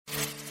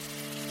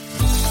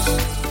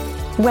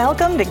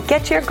Welcome to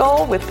Get Your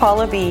Goal with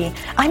Paula B.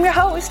 I'm your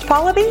host,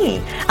 Paula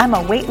B. I'm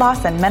a weight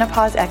loss and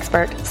menopause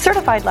expert,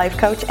 certified life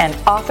coach, and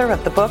author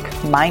of the book,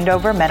 Mind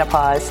Over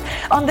Menopause.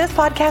 On this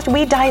podcast,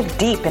 we dive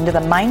deep into the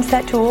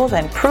mindset tools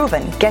and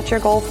proven Get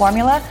Your Goal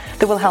formula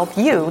that will help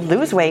you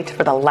lose weight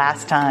for the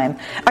last time.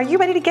 Are you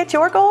ready to get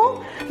your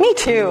goal? Me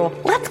too.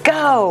 Let's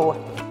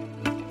go.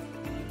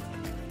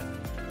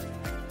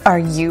 Are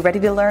you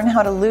ready to learn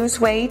how to lose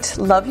weight,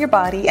 love your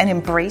body, and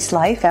embrace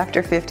life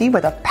after 50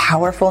 with a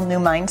powerful new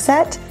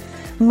mindset?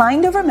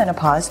 Mind Over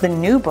Menopause, the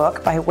new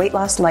book by weight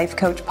loss life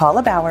coach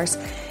Paula Bowers,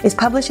 is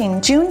publishing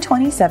June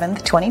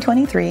 27th,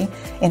 2023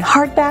 in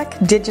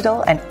hardback,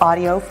 digital, and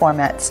audio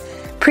formats.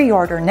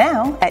 Pre-order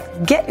now at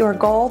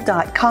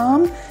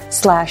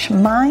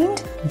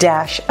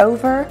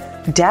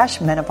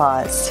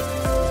getyourgoal.com/mind-over-menopause.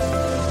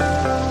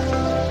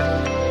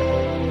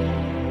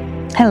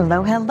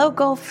 Hello,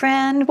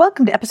 girlfriend.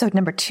 Welcome to episode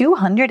number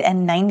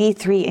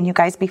 293. And you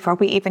guys, before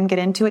we even get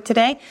into it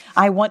today,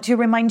 I want to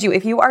remind you,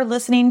 if you are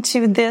listening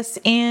to this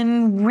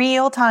in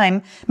real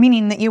time,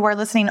 meaning that you are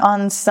listening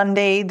on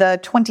Sunday, the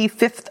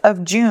 25th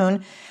of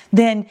June,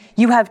 then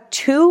you have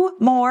 2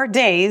 more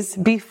days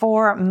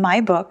before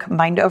my book,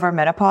 Mind Over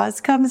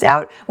Menopause, comes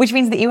out, which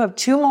means that you have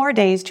 2 more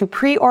days to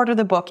pre-order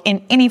the book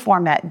in any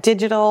format,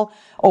 digital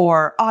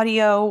or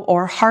audio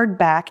or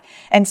hardback,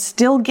 and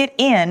still get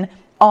in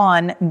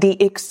on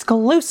the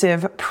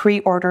exclusive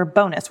pre-order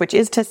bonus, which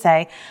is to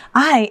say,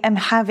 I am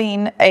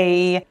having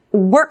a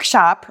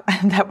workshop.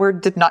 That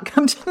word did not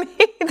come to me.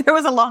 There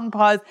was a long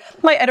pause.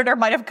 My editor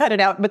might have cut it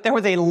out, but there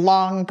was a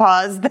long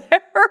pause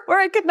there where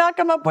I could not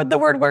come up with the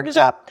word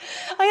workshop.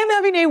 I am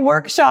having a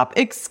workshop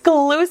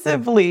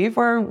exclusively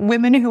for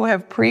women who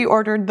have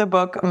pre-ordered the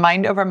book,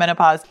 Mind Over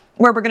Menopause,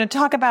 where we're going to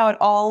talk about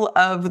all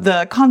of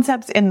the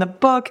concepts in the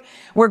book.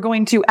 We're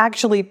going to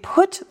actually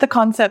put the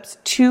concepts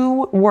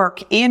to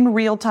work in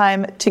real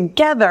time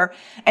together.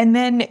 And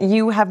then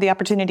you have the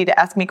opportunity to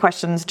ask me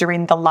questions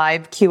during the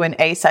live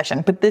Q&A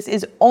session. But this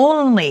is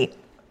only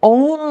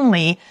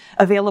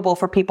available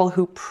for people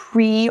who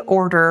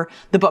pre-order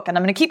the book. And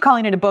I'm going to keep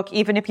calling it a book,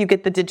 even if you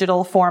get the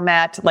digital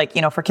format, like,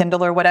 for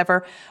Kindle or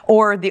whatever,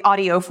 or the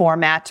audio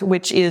format,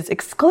 which is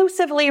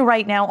exclusively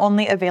right now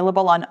only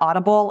available on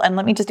Audible. And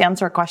let me just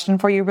answer a question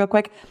for you real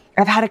quick.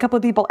 I've had a couple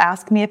of people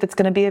ask me if it's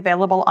going to be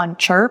available on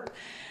Chirp.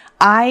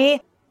 I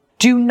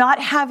do not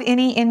have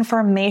any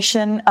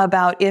information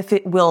about if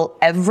it will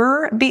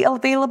ever be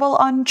available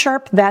on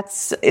Chirp.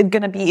 That's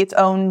going to be its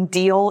own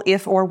deal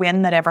if or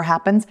when that ever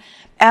happens.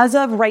 As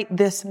of right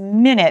this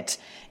minute,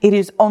 it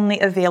is only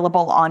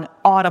available on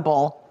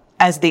Audible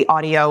as the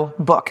audio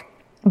book.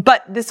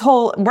 But this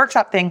whole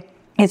workshop thing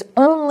is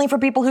only for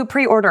people who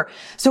pre-order.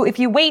 So if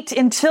you wait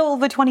until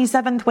the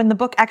 27th when the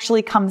book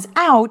actually comes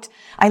out,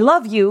 I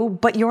love you,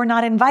 but you're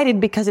not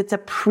invited because it's a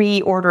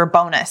pre-order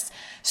bonus.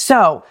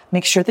 So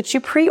make sure that you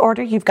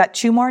pre-order. You've got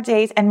 2 more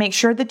days, and make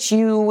sure that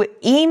you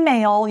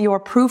email your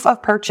proof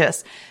of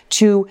purchase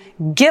to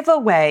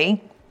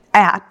giveaway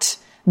at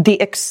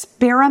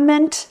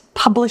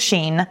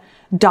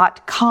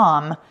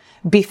theexperimentpublishing.com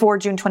before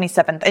June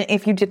 27th. And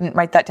if you didn't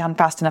write that down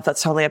fast enough,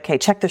 that's totally okay.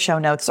 Check the show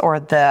notes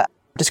or the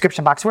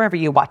description box, wherever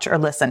you watch or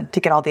listen,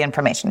 to get all the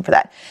information for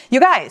that. You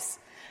guys.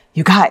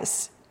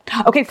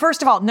 Okay,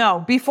 first of all,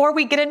 no, before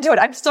we get into it,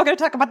 I'm still going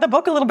to talk about the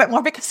book a little bit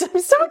more because I'm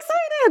so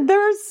excited.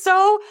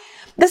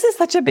 This is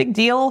such a big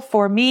deal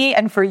for me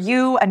and for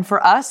you and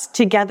for us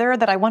together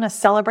that I want to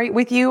celebrate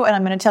with you. And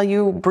I'm going to tell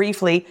you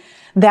briefly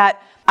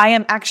that I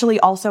am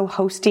actually also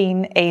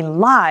hosting a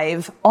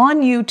live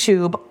on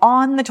YouTube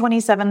on the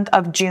 27th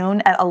of June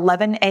at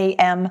 11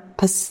 a.m.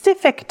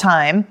 Pacific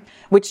time,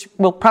 which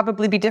will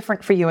probably be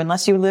different for you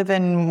unless you live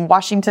in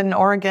Washington,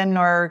 Oregon,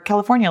 or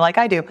California like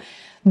I do,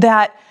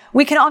 that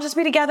we can all just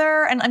be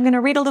together, and I'm going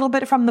to read a little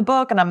bit from the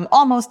book, and I'm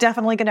almost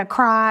definitely going to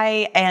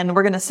cry, and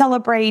we're going to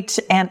celebrate.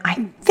 And I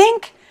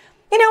think,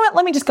 you know what?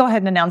 Let me just go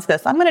ahead and announce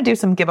this. I'm going to do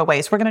some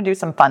giveaways. We're going to do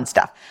some fun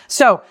stuff.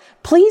 So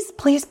please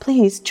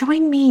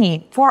join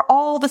me for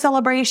all the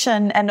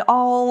celebration and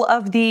all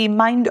of the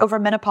Mind Over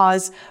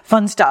Menopause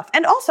fun stuff.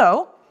 And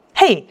also,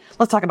 hey,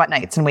 let's talk about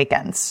nights and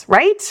weekends,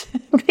 right?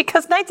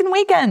 Because nights and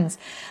weekends,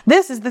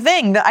 this is the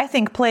thing that I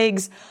think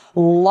plagues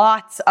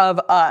lots of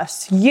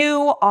us.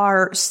 You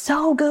are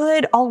so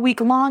good all week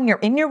long. You're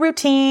in your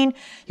routine.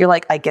 You're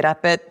like, I get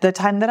up at the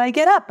time that I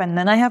get up, and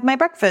then I have my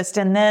breakfast,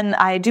 and then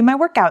I do my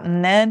workout,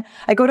 and then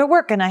I go to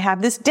work, and I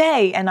have this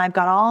day, and I've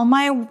got all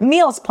my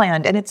meals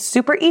planned, and it's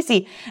super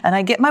easy, and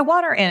I get my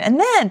water in, and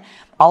then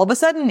all of a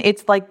sudden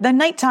it's like the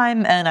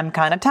nighttime, and I'm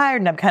kind of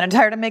tired, and I'm kind of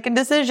tired of making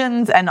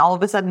decisions, and all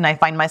of a sudden I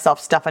find myself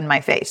stuffing my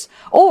face.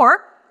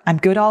 Or I'm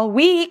good all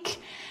week,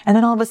 and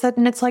then all of a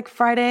sudden it's like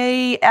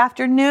Friday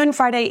afternoon,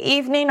 Friday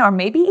evening, or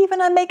maybe even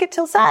I make it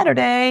till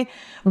Saturday.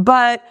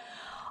 But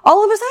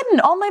all of a sudden,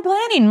 all my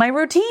planning, my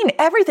routine,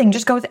 everything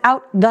just goes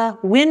out the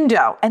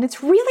window. And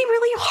it's really,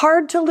 really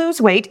hard to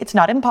lose weight. It's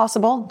not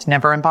impossible. It's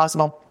never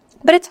impossible.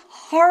 But it's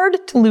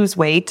hard to lose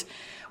weight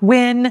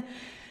when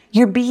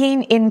you're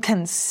being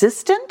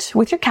inconsistent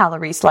with your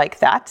calories like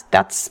that.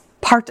 That's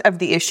part of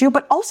the issue.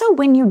 But also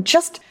when you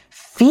just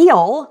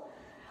feel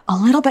a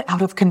little bit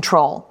out of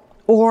control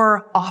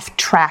or off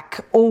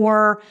track,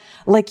 or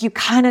like you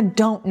kind of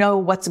don't know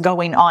what's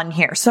going on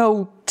here.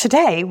 So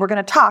today we're going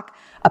to talk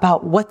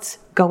about what's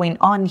going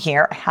on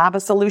here. I have a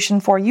solution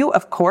for you,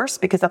 of course,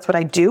 because that's what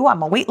I do.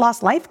 I'm a weight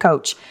loss life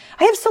coach.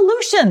 I have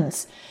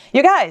solutions.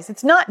 You guys,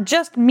 it's not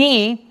just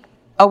me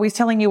always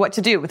telling you what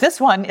to do. This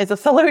one is a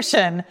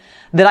solution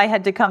that I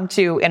had to come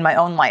to in my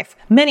own life.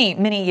 Many,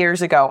 many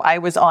years ago, I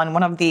was on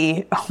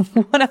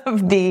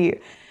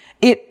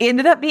it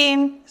ended up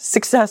being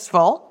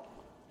successful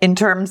in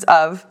terms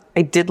of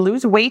I did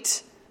lose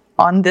weight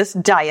on this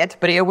diet,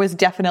 but it was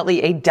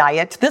definitely a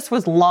diet. This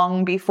was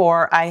long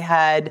before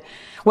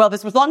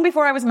this was long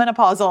before I was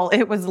menopausal.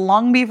 It was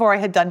long before I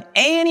had done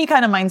any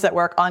kind of mindset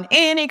work on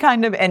any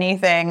kind of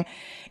anything.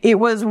 It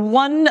was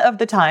one of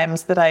the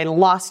times that I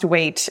lost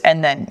weight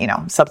and then,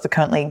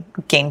 subsequently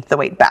gained the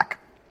weight back.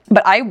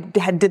 But I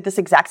did this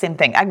exact same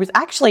thing.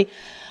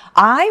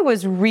 I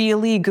was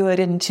really good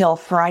until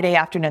Friday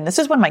afternoon. This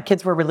is when my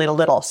kids were really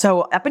little.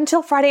 So up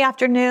until Friday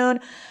afternoon,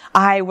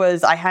 I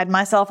had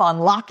myself on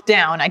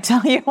lockdown. I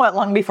tell you what,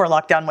 long before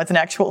lockdown was an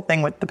actual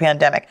thing with the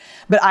pandemic,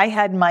 but I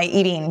had my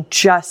eating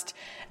just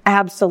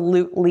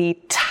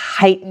absolutely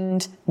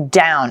tightened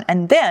down.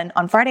 And then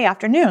on Friday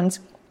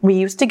afternoons, we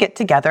used to get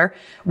together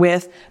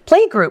with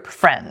playgroup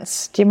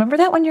friends. Do you remember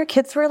that when your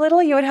kids were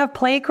little? You would have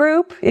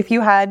playgroup if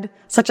you had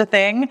such a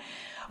thing.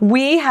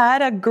 We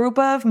had a group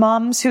of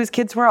moms whose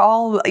kids were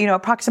all,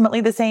 approximately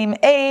the same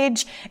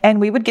age,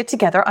 and we would get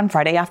together on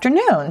Friday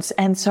afternoons.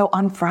 And so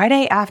on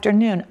Friday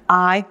afternoon,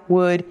 I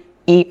would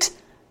eat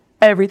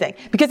everything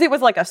because it was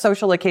like a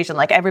social occasion.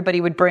 Like everybody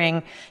would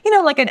bring,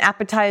 like an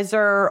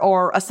appetizer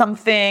or a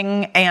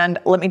something. And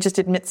let me just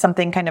admit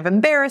something kind of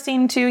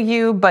embarrassing to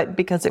you, but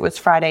because it was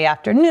Friday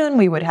afternoon,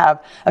 we would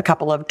have a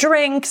couple of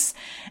drinks.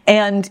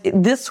 And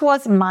this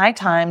was my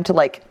time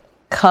to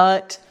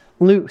cut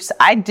loose.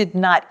 I did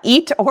not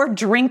eat or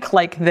drink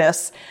like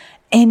this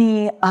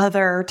any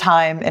other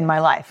time in my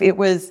life. It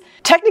was,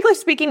 technically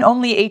speaking,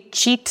 only a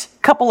cheat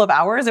couple of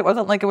hours. It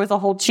wasn't like it was a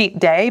whole cheat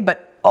day,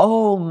 but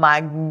oh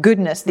my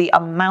goodness, the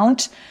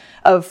amount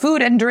of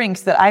food and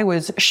drinks that I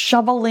was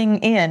shoveling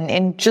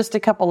in just a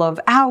couple of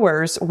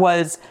hours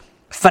was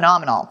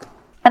phenomenal.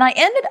 And I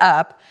ended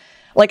up,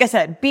 like I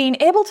said, being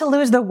able to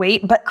lose the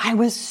weight, but I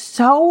was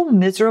so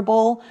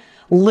miserable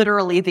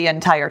literally the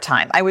entire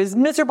time. I was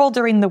miserable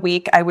during the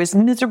week. I was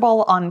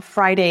miserable on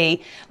Friday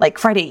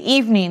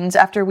evenings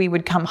after we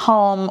would come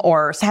home,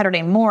 or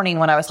Saturday morning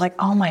when I was like,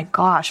 oh my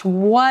gosh,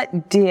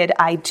 what did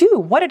I do?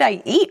 What did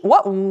I eat?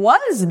 What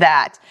was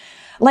that?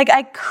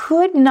 I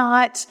could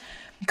not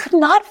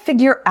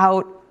figure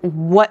out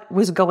what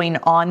was going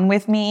on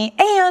with me.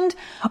 And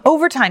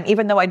over time,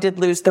 even though I did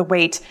lose the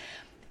weight,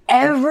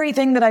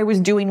 everything that I was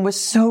doing was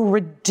so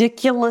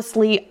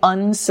ridiculously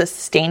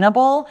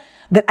unsustainable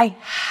that I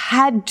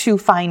had to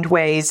find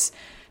ways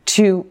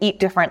to eat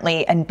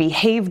differently and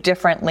behave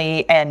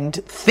differently and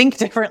think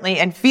differently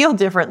and feel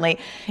differently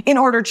in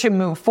order to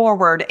move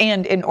forward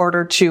and in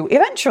order to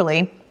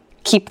eventually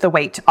keep the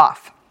weight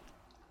off.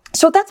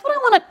 So that's what I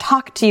want to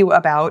talk to you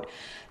about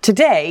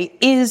today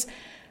is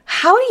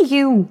how do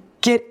you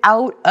get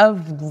out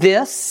of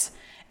this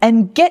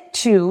and get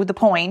to the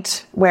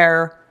point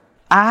where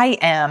I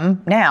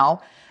am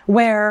now,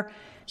 where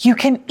you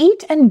can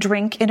eat and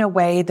drink in a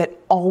way that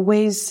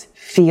always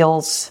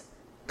feels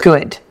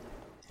good.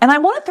 And I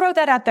want to throw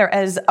that out there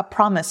as a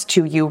promise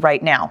to you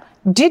right now.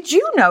 Did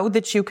you know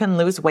that you can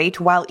lose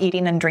weight while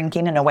eating and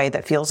drinking in a way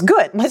that feels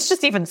good? Let's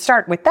just even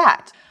start with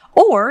that.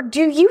 Or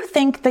do you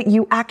think that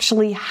you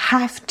actually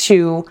have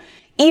to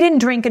eat and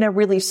drink in a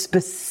really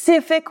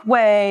specific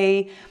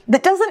way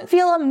that doesn't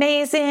feel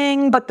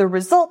amazing, but the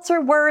results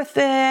are worth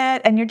it,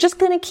 and you're just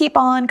going to keep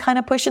on kind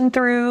of pushing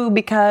through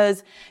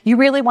because you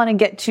really want to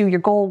get to your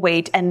goal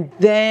weight, and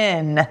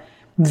then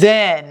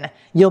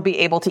you'll be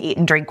able to eat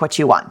and drink what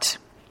you want?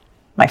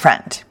 My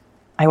friend,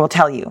 I will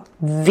tell you,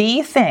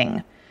 the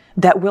thing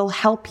that will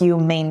help you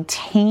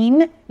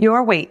maintain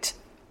your weight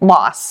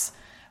loss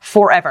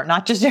forever,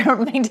 not just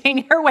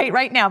maintain your weight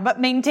right now, but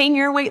maintain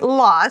your weight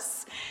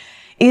loss,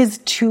 is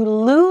to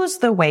lose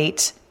the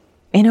weight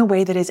in a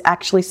way that is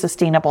actually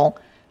sustainable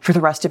for the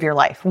rest of your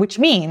life, which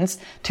means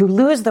to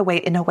lose the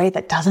weight in a way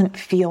that doesn't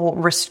feel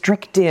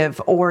restrictive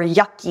or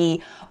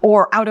yucky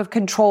or out of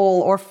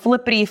control or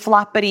flippity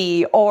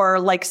floppity, or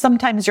like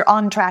sometimes you're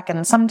on track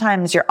and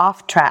sometimes you're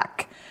off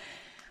track.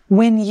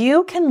 When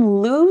you can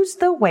lose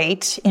the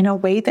weight in a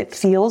way that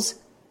feels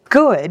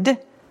good,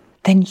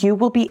 then you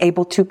will be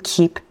able to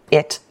keep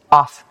it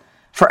off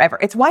forever.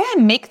 It's why I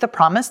make the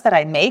promise that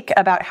I make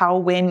about how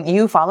when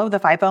you follow the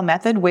 5-0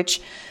 method,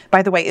 which,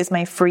 by the way, is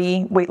my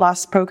free weight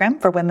loss program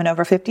for women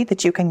over 50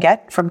 that you can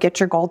get from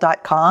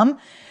getyourgoal.com.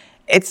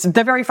 It's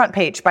the very front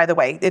page, by the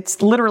way.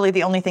 It's literally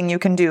the only thing you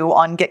can do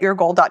on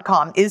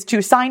getyourgoal.com is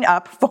to sign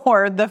up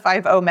for the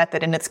 5-0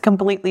 method, and it's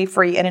completely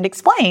free, and it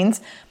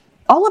explains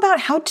all about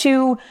how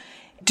to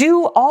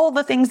do all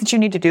the things that you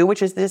need to do,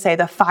 which is to say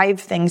the 5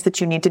 things that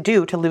you need to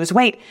do to lose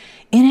weight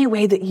in a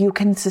way that you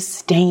can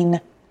sustain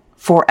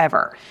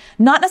forever.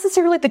 Not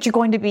necessarily that you're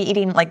going to be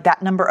eating like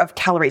that number of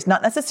calories,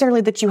 not necessarily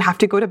that you have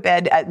to go to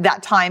bed at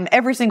that time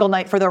every single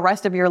night for the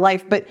rest of your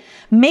life, but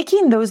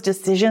making those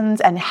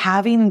decisions and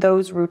having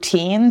those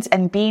routines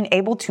and being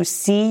able to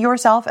see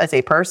yourself as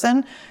a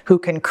person who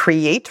can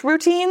create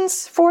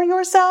routines for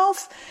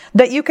yourself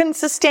that you can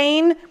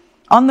sustain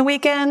on the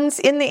weekends,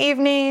 in the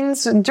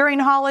evenings, during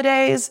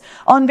holidays,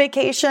 on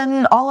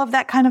vacation, all of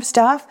that kind of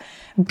stuff.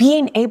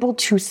 Being able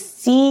to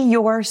see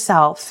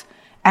yourself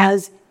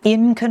as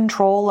in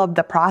control of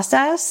the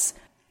process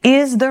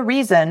is the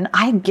reason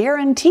I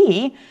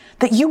guarantee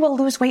that you will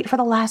lose weight for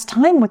the last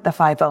time with the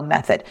 5-0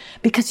 method,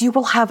 because you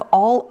will have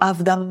all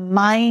of the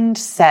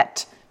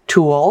mindset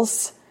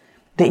tools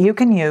that you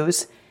can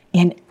use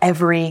in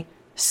every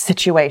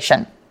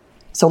situation.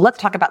 So let's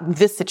talk about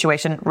this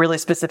situation really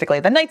specifically,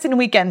 the nights and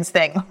weekends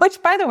thing,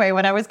 which, by the way,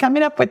 when I was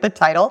coming up with the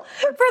title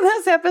for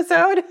this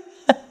episode,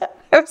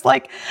 I was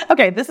like,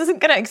 okay, this isn't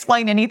going to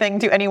explain anything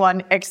to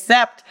anyone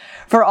except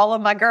for all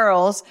of my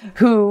girls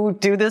who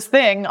do this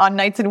thing on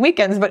nights and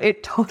weekends, but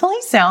it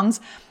totally sounds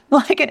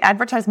like an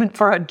advertisement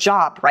for a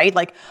job, right?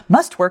 Like,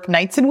 must work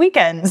nights and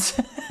weekends.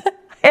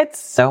 It's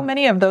so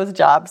many of those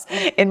jobs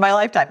in my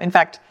lifetime. In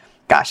fact,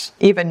 gosh,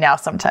 even now,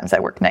 sometimes I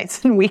work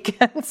nights and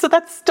weekends, so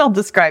that still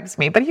describes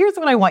me. But here's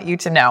what I want you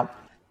to know.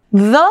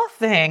 The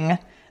thing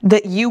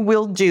that you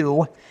will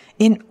do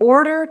in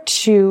order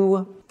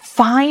to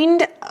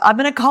find, I'm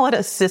going to call it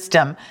a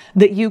system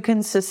that you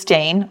can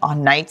sustain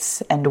on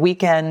nights and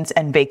weekends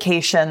and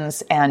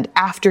vacations and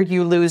after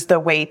you lose the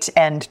weight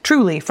and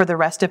truly for the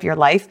rest of your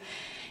life,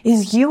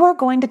 is you are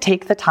going to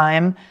take the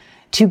time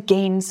to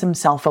gain some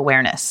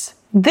self-awareness.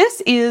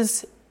 This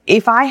is,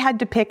 if I had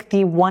to pick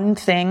the one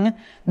thing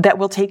that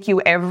will take you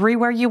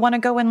everywhere you want to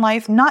go in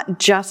life, not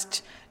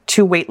just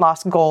to weight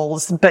loss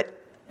goals, but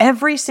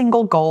every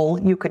single goal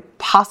you could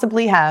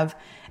possibly have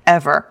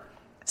ever.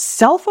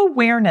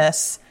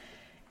 Self-awareness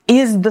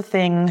is the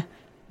thing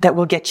that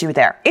will get you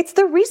there. It's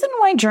the reason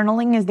why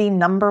journaling is the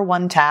number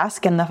one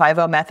task in the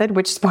 5-0 method,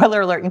 which,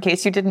 spoiler alert, in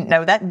case you didn't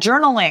know that,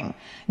 journaling,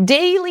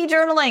 daily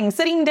journaling,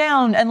 sitting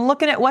down and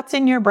looking at what's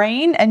in your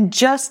brain and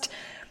just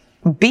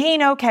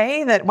being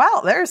okay that,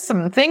 wow, there's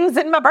some things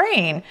in my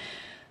brain.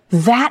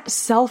 That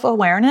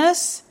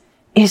self-awareness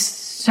is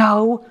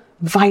so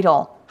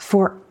vital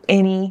for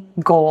any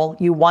goal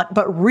you want,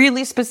 but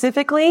really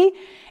specifically,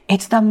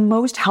 it's the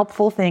most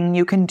helpful thing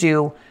you can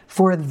do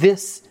for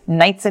this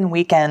nights and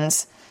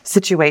weekends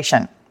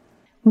situation.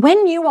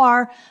 When you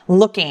are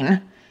looking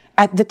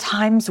at the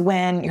times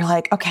when you're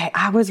like, okay,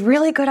 I was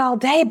really good all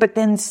day, but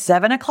then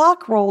 7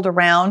 o'clock rolled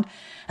around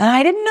and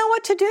I didn't know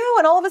what to do.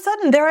 And all of a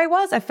sudden there I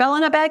was, I fell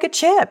in a bag of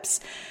chips.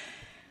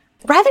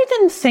 Rather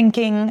than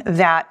thinking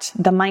that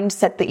the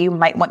mindset that you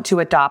might want to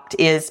adopt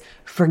is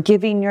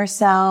forgiving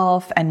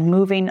yourself and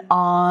moving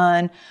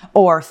on,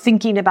 or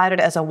thinking about it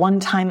as a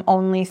one-time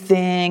only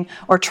thing,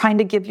 or trying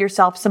to give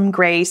yourself some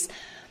grace,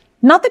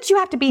 not that you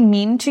have to be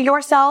mean to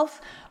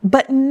yourself,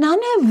 but none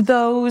of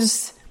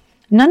those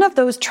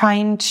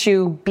trying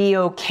to be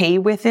okay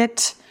with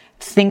it,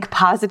 think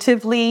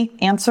positively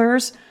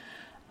answers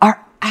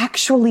are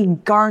actually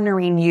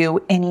garnering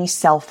you any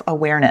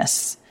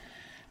self-awareness.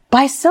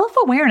 By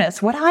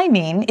self-awareness, what I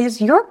mean is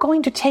you're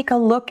going to take a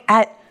look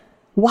at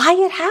why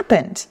it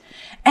happened.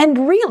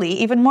 And really,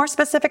 even more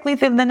specifically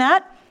than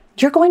that,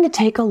 you're going to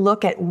take a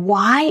look at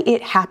why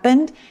it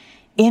happened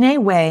in a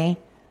way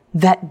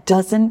that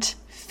doesn't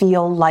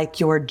feel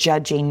like you're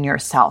judging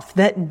yourself,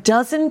 that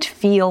doesn't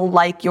feel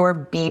like you're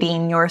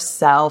beating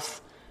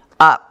yourself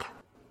up.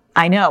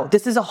 I know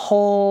this is a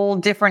whole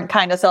different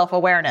kind of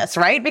self-awareness,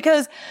 right?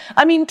 Because,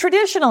 I mean,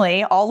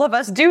 traditionally, all of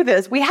us do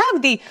this. We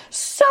have the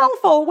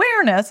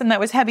self-awareness, and that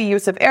was heavy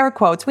use of air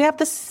quotes. We have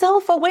the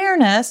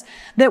self-awareness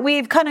that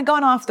we've kind of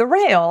gone off the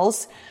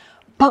rails,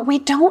 but we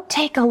don't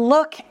take a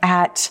look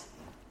at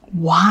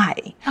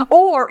why.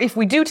 Or if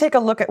we do take a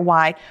look at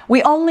why,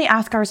 we only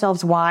ask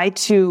ourselves why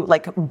to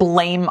like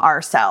blame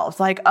ourselves.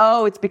 Like,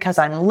 oh, it's because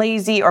I'm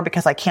lazy, or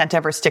because I can't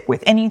ever stick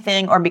with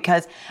anything, or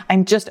because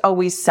I'm just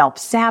always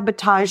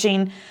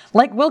self-sabotaging.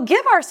 Like, we'll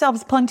give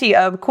ourselves plenty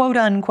of quote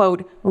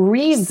unquote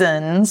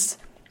reasons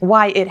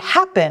why it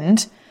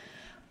happened,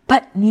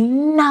 but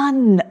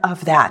none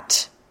of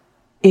that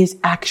is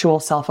actual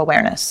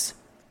self-awareness.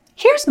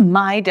 Here's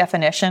my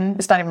definition.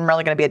 It's not even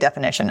really going to be a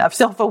definition of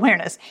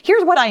self-awareness.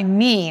 Here's what I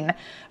mean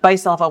by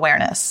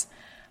self-awareness.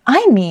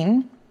 I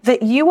mean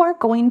that you are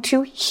going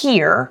to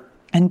hear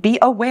and be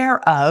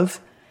aware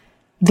of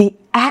the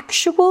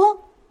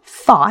actual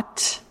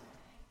thought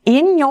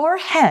in your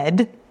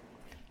head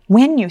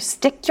when you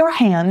stick your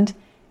hand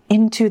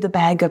into the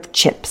bag of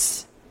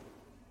chips.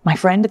 My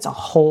friend, it's a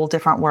whole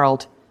different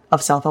world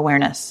of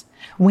self-awareness.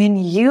 When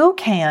you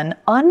can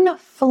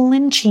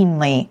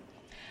unflinchingly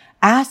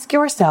ask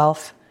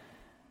yourself,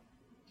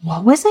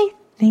 what was I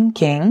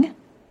thinking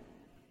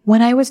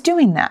when I was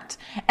doing that?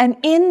 And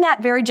in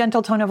that very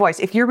gentle tone of voice,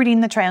 if you're reading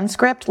the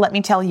transcript, let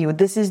me tell you,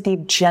 this is the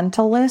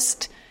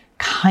gentlest,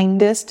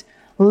 kindest,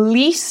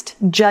 least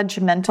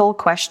judgmental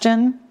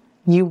question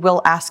you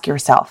will ask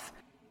yourself.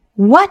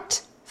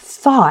 What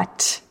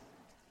thought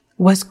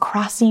was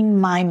crossing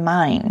my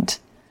mind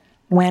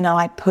when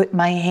I put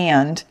my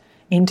hand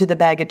into the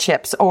bag of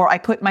chips, or I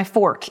put my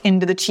fork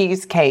into the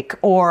cheesecake,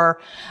 or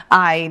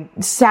I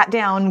sat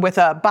down with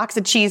a box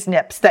of cheese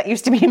nips. That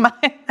used to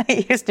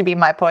be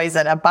my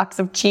poison, a box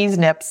of cheese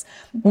nips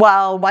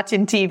while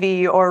watching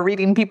TV or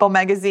reading People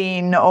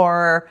magazine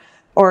or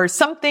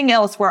something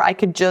else where I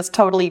could just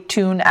totally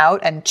tune out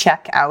and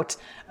check out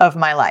of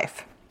my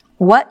life.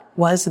 What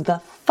was the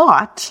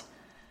thought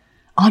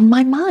on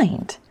my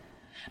mind?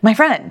 My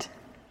friend,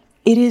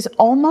 it is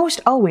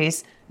almost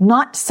always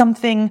not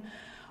something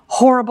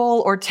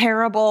horrible or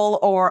terrible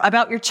or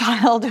about your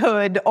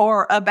childhood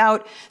or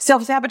about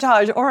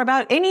self-sabotage or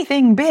about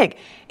anything big.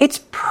 It's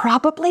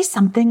probably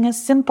something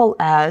as simple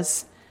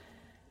as,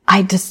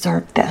 I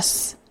deserve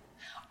this.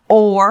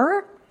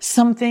 Or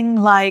something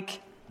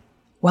like,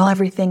 well,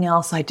 everything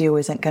else I do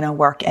isn't going to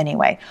work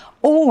anyway.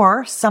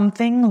 Or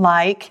something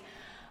like,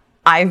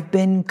 I've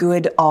been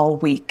good all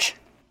week.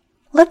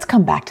 Let's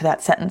come back to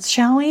that sentence,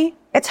 shall we?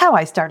 It's how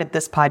I started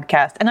this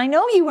podcast. And I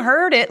know you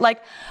heard it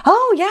like,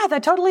 oh yeah,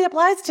 that totally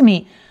applies to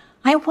me.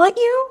 I want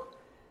you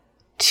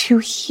to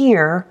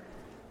hear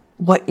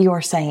what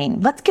you're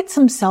saying. Let's get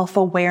some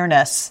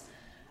self-awareness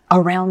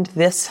around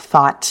this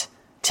thought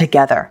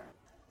together.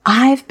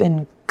 I've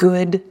been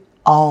good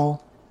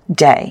all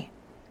day.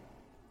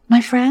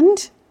 My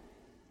friend,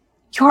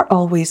 you're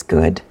always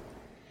good.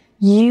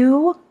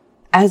 You,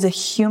 as a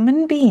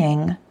human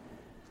being,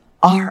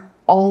 are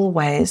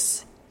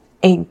always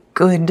a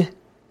good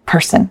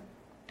person.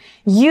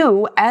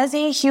 You, as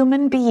a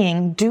human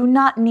being, do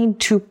not need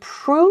to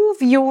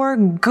prove your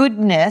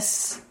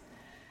goodness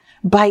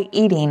by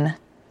eating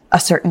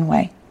a certain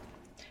way.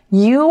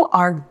 You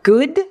are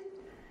good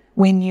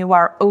when you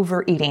are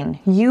overeating.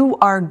 You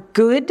are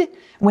good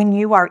when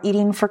you are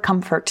eating for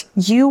comfort.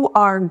 You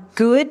are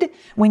good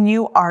when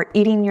you are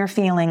eating your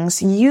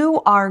feelings.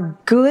 You are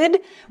good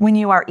when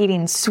you are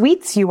eating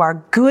sweets. You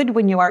are good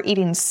when you are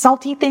eating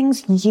salty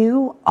things.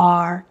 You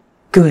are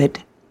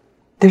good.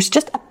 There's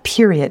just a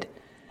period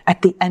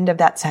at the end of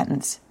that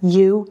sentence.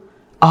 You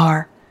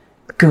are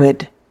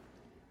good.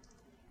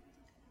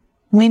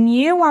 When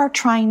you are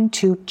trying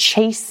to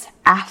chase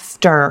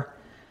after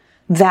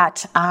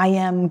that I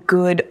am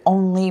good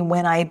only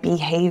when I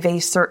behave a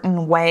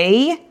certain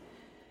way,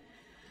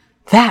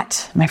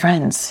 that, my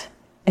friends,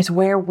 is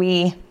where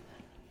we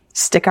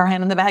stick our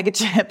hand in the bag of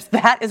chips.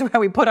 That is where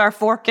we put our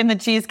fork in the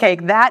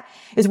cheesecake. That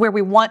is where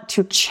we want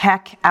to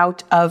check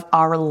out of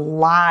our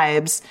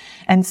lives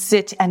and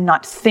sit and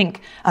not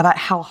think about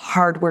how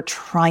hard we're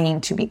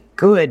trying to be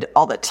good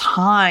all the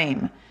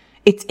time.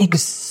 It's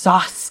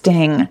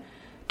exhausting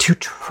to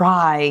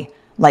try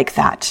like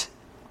that.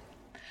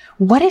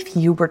 What if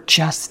you were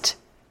just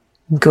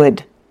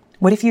good?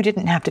 What if you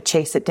didn't have to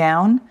chase it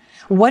down?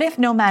 What if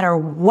no matter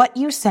what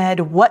you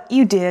said, what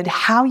you did,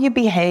 how you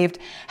behaved,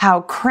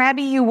 how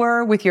crabby you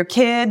were with your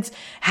kids,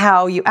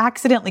 how you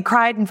accidentally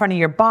cried in front of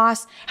your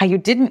boss, how you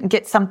didn't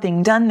get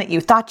something done that you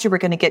thought you were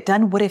going to get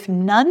done? What if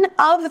none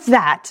of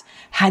that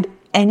had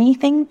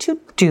anything to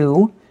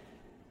do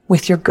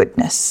with your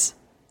goodness?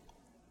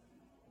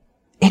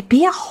 It'd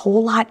be a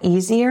whole lot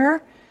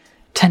easier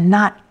to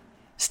not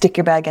stick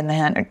your bag in the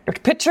hand or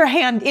put your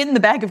hand in the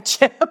bag of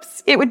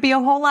chips. It would be a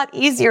whole lot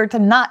easier to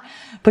not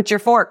put your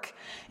fork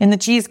in the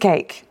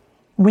cheesecake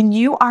when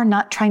you are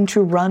not trying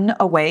to run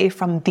away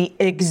from the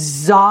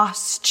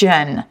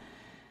exhaustion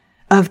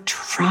of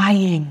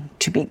trying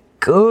to be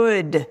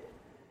good,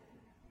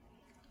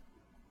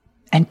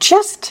 and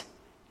just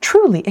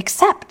truly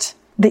accept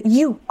that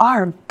you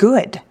are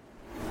good.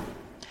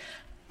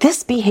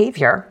 This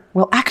behavior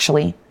will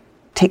actually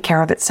take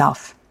care of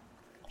itself.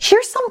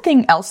 Here's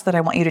something else that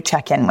I want you to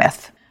check in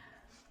with.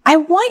 I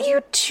want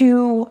you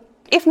to,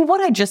 if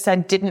what I just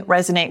said didn't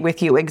resonate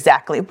with you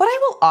exactly, what I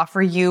will offer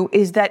you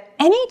is that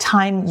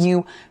anytime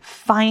you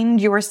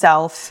find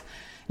yourself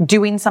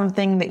doing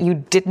something that you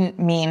didn't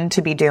mean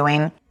to be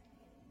doing,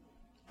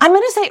 I'm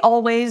going to say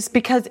always,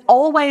 because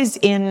always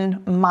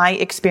in my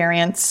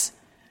experience,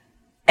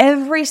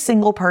 every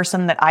single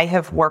person that I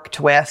have worked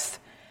with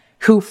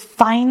who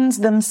finds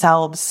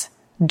themselves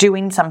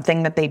doing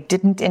something that they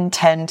didn't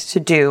intend to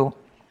do,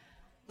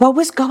 what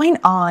was going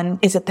on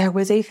is that there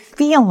was a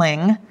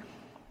feeling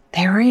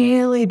they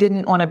really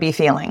didn't want to be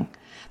feeling.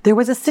 There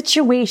was a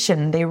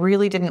situation they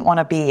really didn't want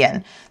to be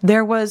in.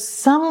 There was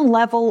some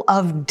level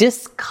of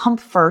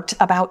discomfort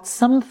about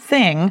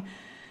something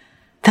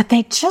that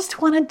they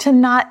just wanted to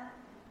not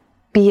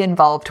be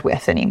involved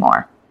with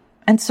anymore.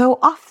 And so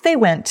off they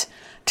went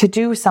to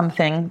do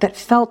something that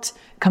felt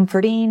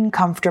comforting,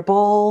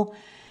 comfortable,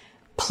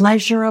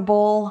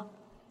 pleasurable,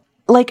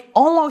 like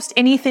almost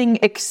anything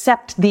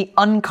except the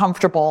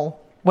uncomfortable,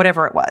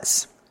 whatever it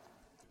was.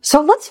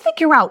 So let's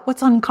figure out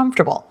what's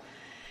uncomfortable.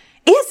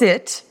 Is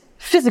it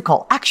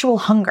physical, actual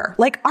hunger?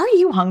 Like, are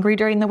you hungry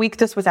during the week?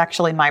 This was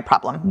actually my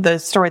problem. The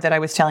story that I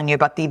was telling you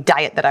about the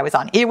diet that I was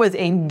on. It was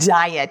a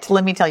diet.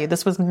 Let me tell you,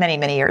 this was many,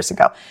 many years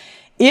ago.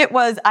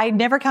 I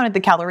never counted the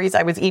calories.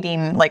 I was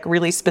eating like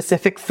really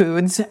specific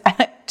foods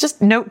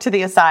just note to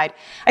the aside,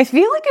 I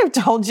feel like I've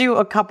told you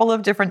a couple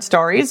of different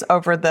stories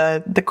over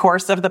the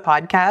course of the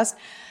podcast.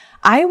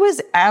 I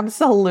was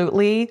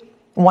absolutely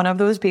one of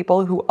those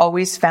people who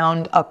always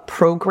found a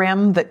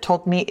program that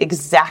told me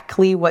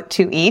exactly what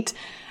to eat.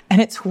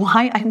 And it's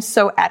why I'm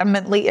so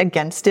adamantly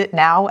against it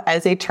now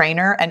as a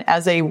trainer and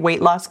as a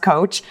weight loss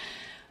coach.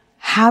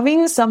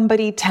 Having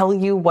somebody tell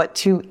you what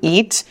to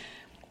eat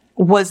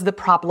was the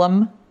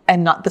problem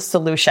and not the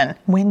solution.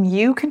 When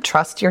you can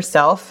trust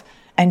yourself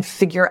and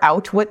figure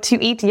out what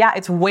to eat, yeah,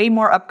 it's way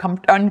more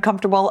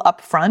uncomfortable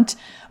up front,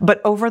 but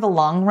over the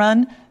long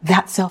run,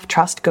 that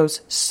self-trust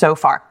goes so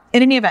far.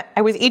 In any event,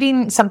 I was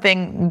eating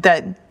something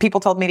that people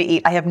told me to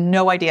eat. I have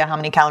no idea how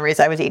many calories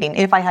I was eating.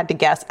 If I had to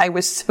guess, I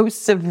was so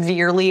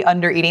severely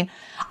under eating.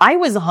 I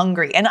was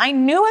hungry and I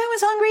knew I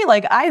was hungry.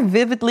 Like, I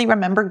vividly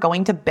remember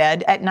going to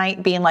bed at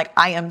night being like,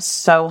 I am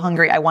so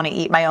hungry. I want to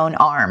eat my own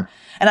arm.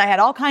 And I had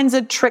all kinds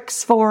of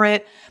tricks for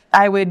it.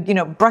 I would,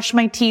 brush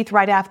my teeth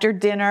right after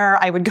dinner.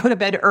 I would go to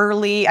bed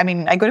early. I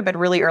mean, I go to bed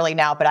really early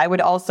now, but I would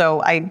also,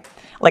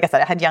 like I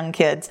said, I had young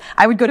kids.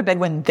 I would go to bed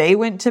when they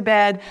went to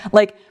bed.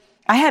 Like,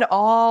 I had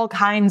all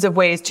kinds of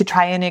ways to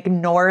try and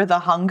ignore the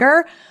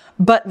hunger,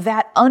 but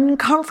that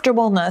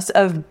uncomfortableness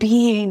of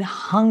being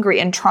hungry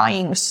and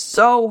trying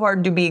so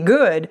hard to be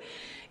good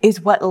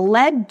is what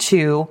led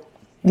to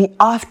the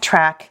off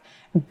track,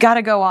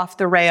 gotta go off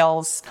the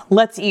rails,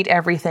 let's eat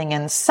everything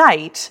in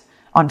sight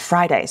on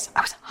Fridays.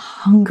 I was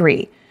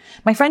hungry.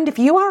 My friend, if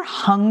you are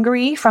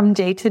hungry from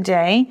day to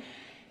day,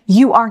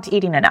 you aren't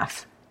eating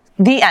enough.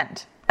 The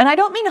end. And I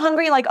don't mean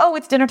hungry like, oh,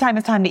 it's dinner time,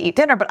 it's time to eat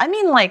dinner. But I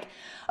mean like,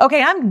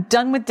 okay, I'm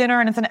done with dinner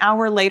and it's an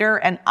hour later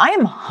and I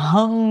am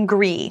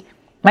hungry.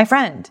 My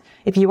friend,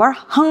 if you are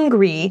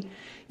hungry,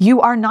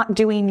 you are not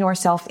doing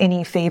yourself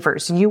any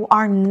favors. You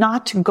are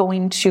not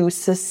going to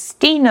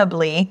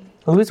sustainably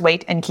lose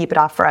weight and keep it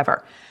off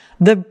forever.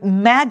 The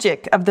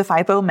magic of the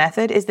 5-0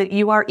 method is that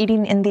you are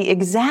eating in the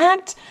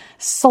exact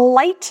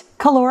slight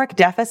caloric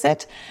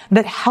deficit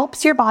that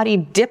helps your body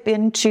dip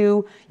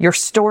into your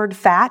stored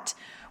fat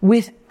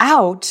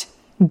without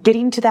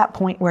getting to that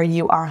point where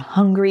you are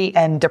hungry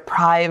and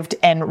deprived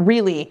and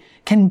really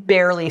can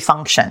barely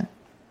function.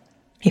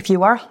 If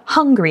you are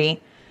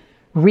hungry,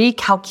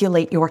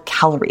 recalculate your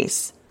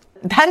calories.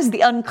 That is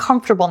the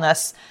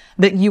uncomfortableness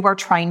that you are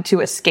trying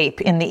to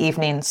escape in the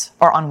evenings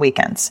or on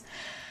weekends.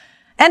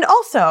 And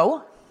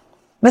also,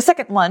 the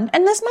second one,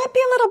 and this might be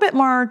a little bit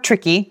more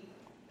tricky,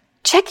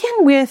 check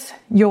in with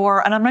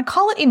and I'm going to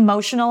call it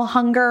emotional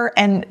hunger.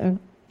 And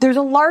there's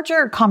a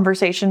larger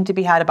conversation to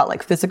be had about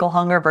like physical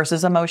hunger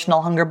versus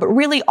emotional hunger. But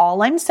really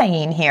all I'm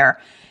saying here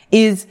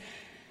is,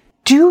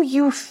 do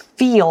you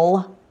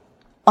feel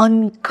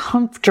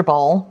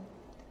uncomfortable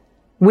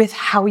with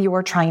how you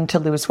are trying to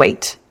lose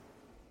weight?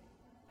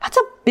 That's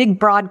a big,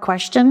 broad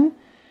question.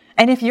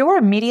 And if your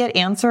immediate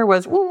answer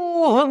was,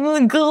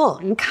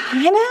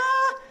 kind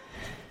of,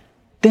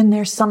 then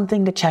there's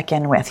something to check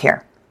in with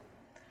here.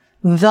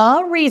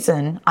 The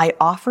reason I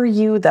offer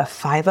you the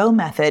 5-0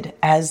 method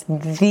as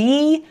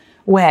the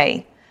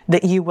way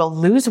that you will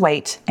lose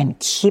weight and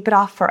keep it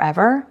off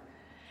forever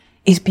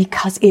is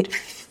because it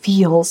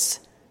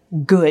feels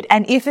good.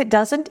 And if it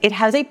doesn't, it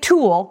has a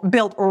tool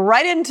built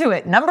right into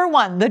it. Number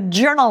one, the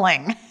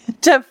journaling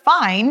to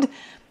find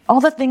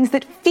all the things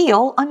that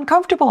feel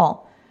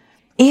uncomfortable.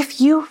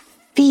 If you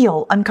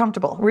feel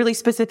uncomfortable, really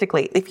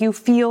specifically, if you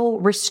feel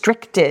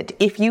restricted,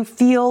 if you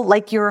feel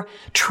like you're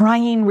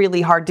trying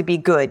really hard to be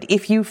good,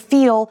 if you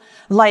feel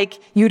like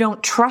you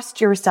don't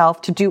trust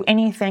yourself to do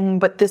anything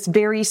but this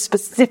very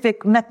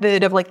specific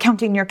method of like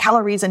counting your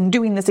calories and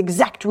doing this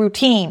exact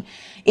routine,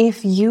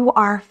 if you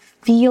are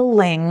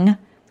feeling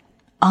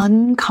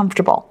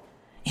uncomfortable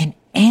in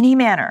any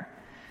manner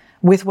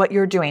with what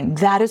you're doing,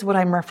 that is what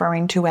I'm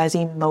referring to as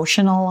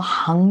emotional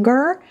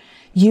hunger.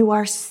 You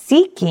are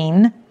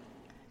seeking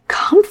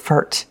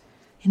comfort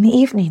in the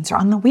evenings or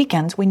on the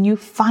weekends when you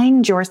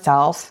find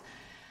yourself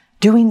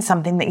doing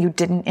something that you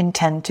didn't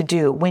intend to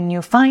do, when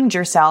you find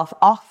yourself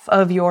off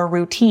of your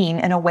routine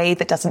in a way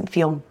that doesn't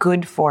feel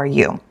good for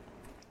you.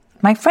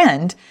 My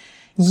friend,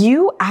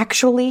 you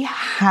actually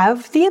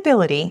have the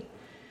ability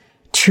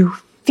to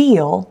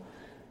feel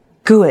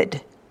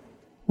good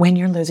when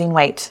you're losing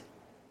weight.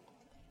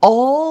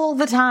 All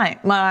the time.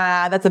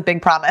 That's a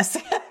big promise.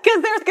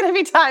 Because there's going to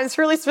be times,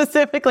 really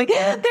specifically,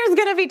 there's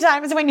going to be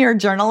times when you're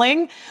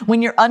journaling,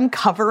 when you're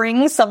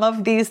uncovering some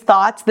of these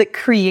thoughts that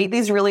create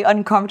these really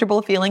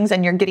uncomfortable feelings,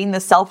 and you're getting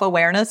the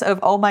self-awareness of,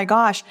 oh my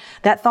gosh,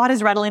 that thought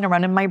is rattling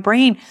around in my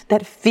brain.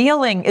 That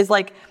feeling is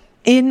like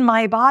in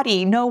my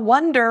body. No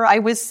wonder I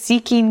was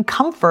seeking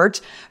comfort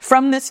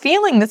from this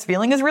feeling. This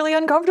feeling is really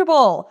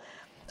uncomfortable.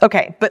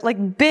 Okay, but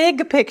like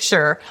big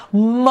picture,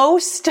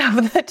 most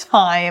of the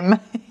time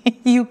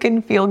you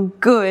can feel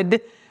good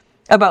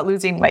about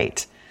losing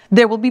weight.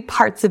 There will be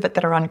parts of it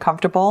that are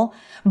uncomfortable,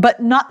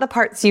 but not the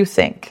parts you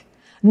think.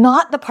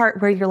 Not the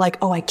part where you're like,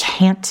 oh, I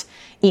can't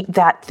eat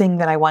that thing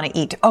that I want to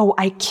eat. Oh,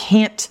 I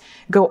can't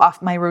go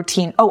off my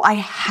routine. Oh, I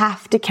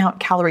have to count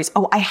calories.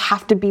 Oh, I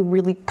have to be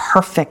really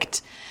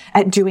perfect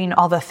at doing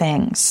all the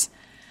things.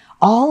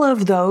 All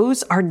of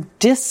those are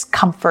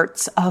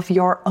discomforts of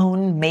your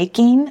own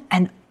making,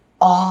 and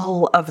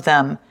all of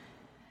them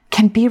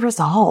can be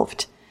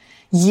resolved.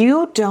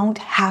 You don't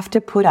have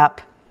to put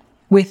up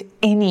with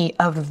any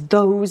of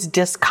those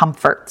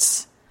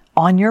discomforts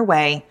on your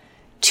way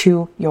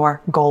to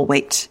your goal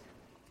weight.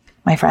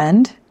 My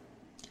friend,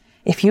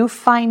 if you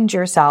find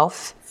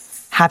yourself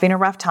having a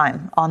rough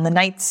time on the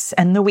nights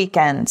and the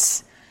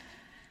weekends,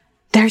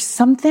 there's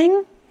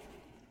something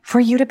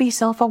for you to be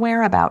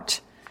self-aware about.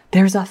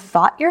 There's a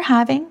thought you're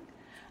having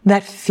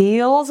that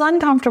feels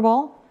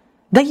uncomfortable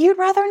that you'd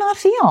rather not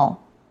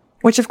feel,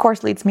 which of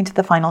course leads me to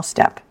the final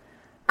step.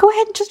 Go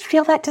ahead and just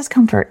feel that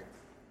discomfort.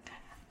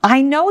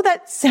 I know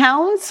that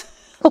sounds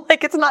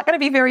like it's not going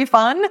to be very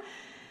fun,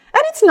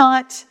 and it's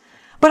not.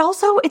 But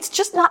also, it's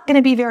just not going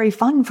to be very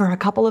fun for a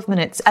couple of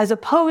minutes, as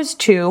opposed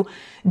to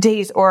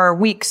days or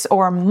weeks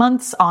or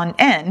months on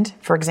end.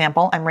 For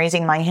example, I'm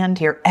raising my hand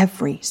here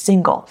every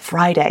single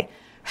Friday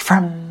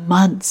for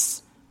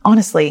months.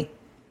 Honestly.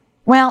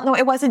 Well, no,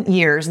 it wasn't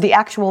years. The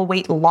actual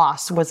weight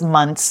loss was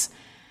months.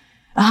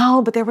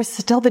 Oh, but there was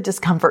still the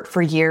discomfort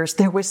for years.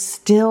 There was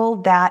still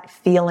that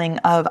feeling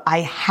of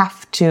I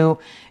have to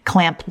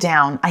clamp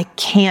down. I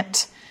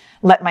can't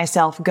let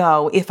myself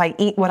go. If I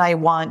eat what I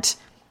want,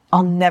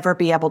 I'll never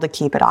be able to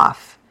keep it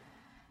off.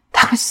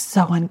 That was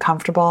so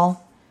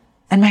uncomfortable.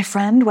 And my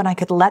friend, when I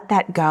could let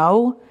that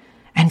go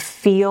and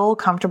feel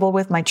comfortable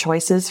with my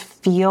choices,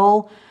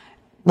 feel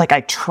like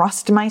I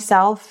trust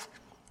myself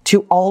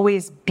to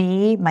always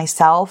be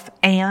myself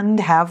and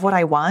have what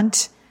I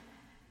want,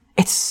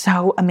 it's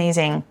so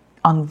amazing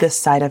on this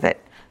side of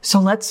it. So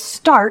let's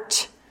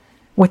start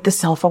with the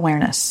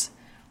self-awareness.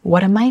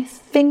 What am I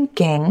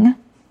thinking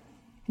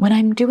when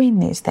I'm doing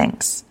these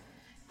things?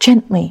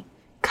 Gently,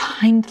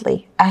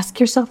 kindly ask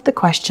yourself the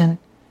question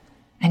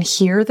and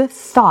hear the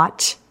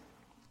thought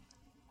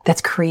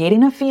that's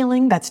creating a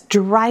feeling that's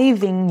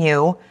driving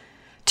you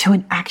to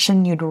an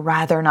action you'd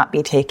rather not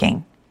be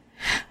taking.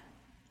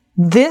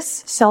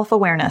 This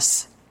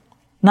self-awareness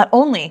not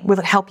only will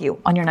it help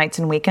you on your nights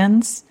and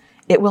weekends,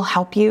 it will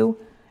help you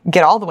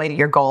get all the way to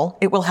your goal.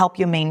 It will help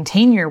you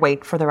maintain your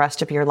weight for the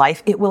rest of your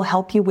life. It will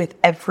help you with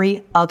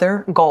every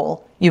other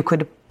goal you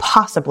could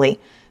possibly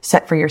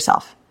set for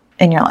yourself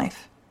in your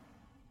life.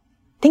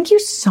 Thank you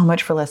so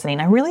much for listening.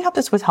 I really hope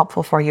this was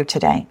helpful for you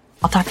today.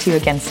 I'll talk to you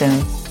again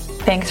soon.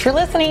 Thanks for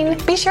listening.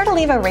 Be sure to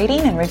leave a rating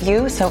and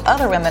review so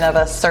other women of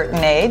a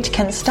certain age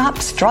can stop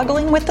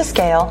struggling with the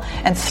scale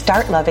and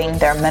start loving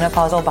their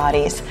menopausal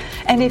bodies.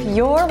 And if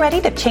you're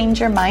ready to change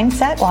your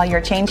mindset while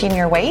you're changing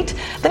your weight,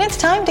 then it's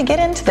time to get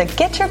into the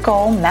Get Your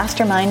Goal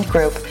Mastermind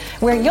group,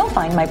 where you'll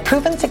find my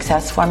proven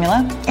success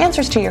formula,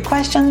 answers to your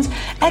questions,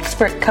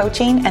 expert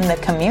coaching, and the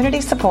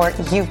community support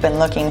you've been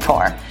looking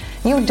for.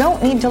 You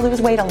don't need to lose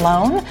weight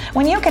alone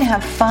when you can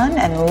have fun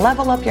and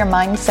level up your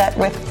mindset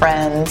with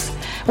friends.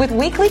 With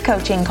weekly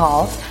coaching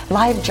calls,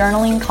 live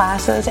journaling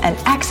classes, and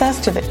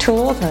access to the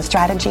tools and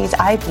strategies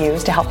I've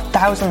used to help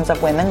thousands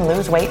of women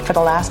lose weight for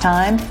the last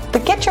time, the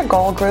Get Your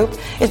Goal group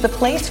is the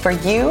place for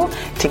you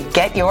to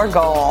get your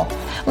goal.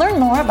 Learn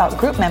more about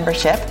group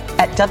membership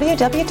at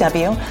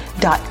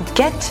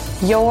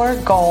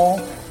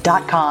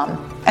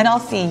www.getyourgoal.com. And I'll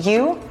see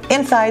you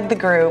inside the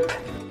group.